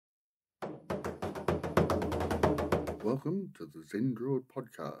Welcome to the Zen Druid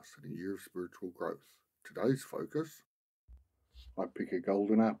podcast and a year of spiritual growth. Today's focus, I pick a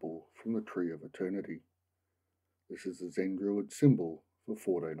golden apple from the tree of eternity. This is the Zen Druid symbol for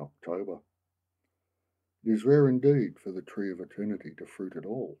 14 October. It is rare indeed for the tree of eternity to fruit at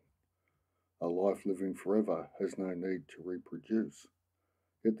all. A life living forever has no need to reproduce.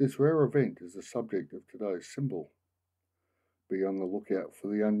 Yet this rare event is the subject of today's symbol. Be on the lookout for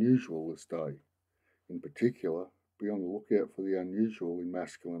the unusual this day. In particular, be on the lookout for the unusual in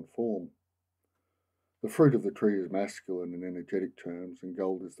masculine form. The fruit of the tree is masculine in energetic terms, and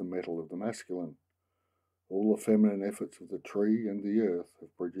gold is the metal of the masculine. All the feminine efforts of the tree and the earth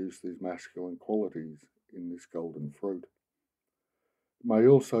have produced these masculine qualities in this golden fruit. It may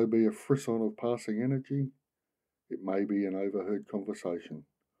also be a frisson of passing energy, it may be an overheard conversation,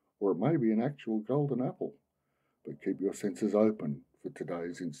 or it may be an actual golden apple. But keep your senses open for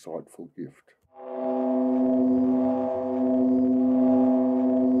today's insightful gift.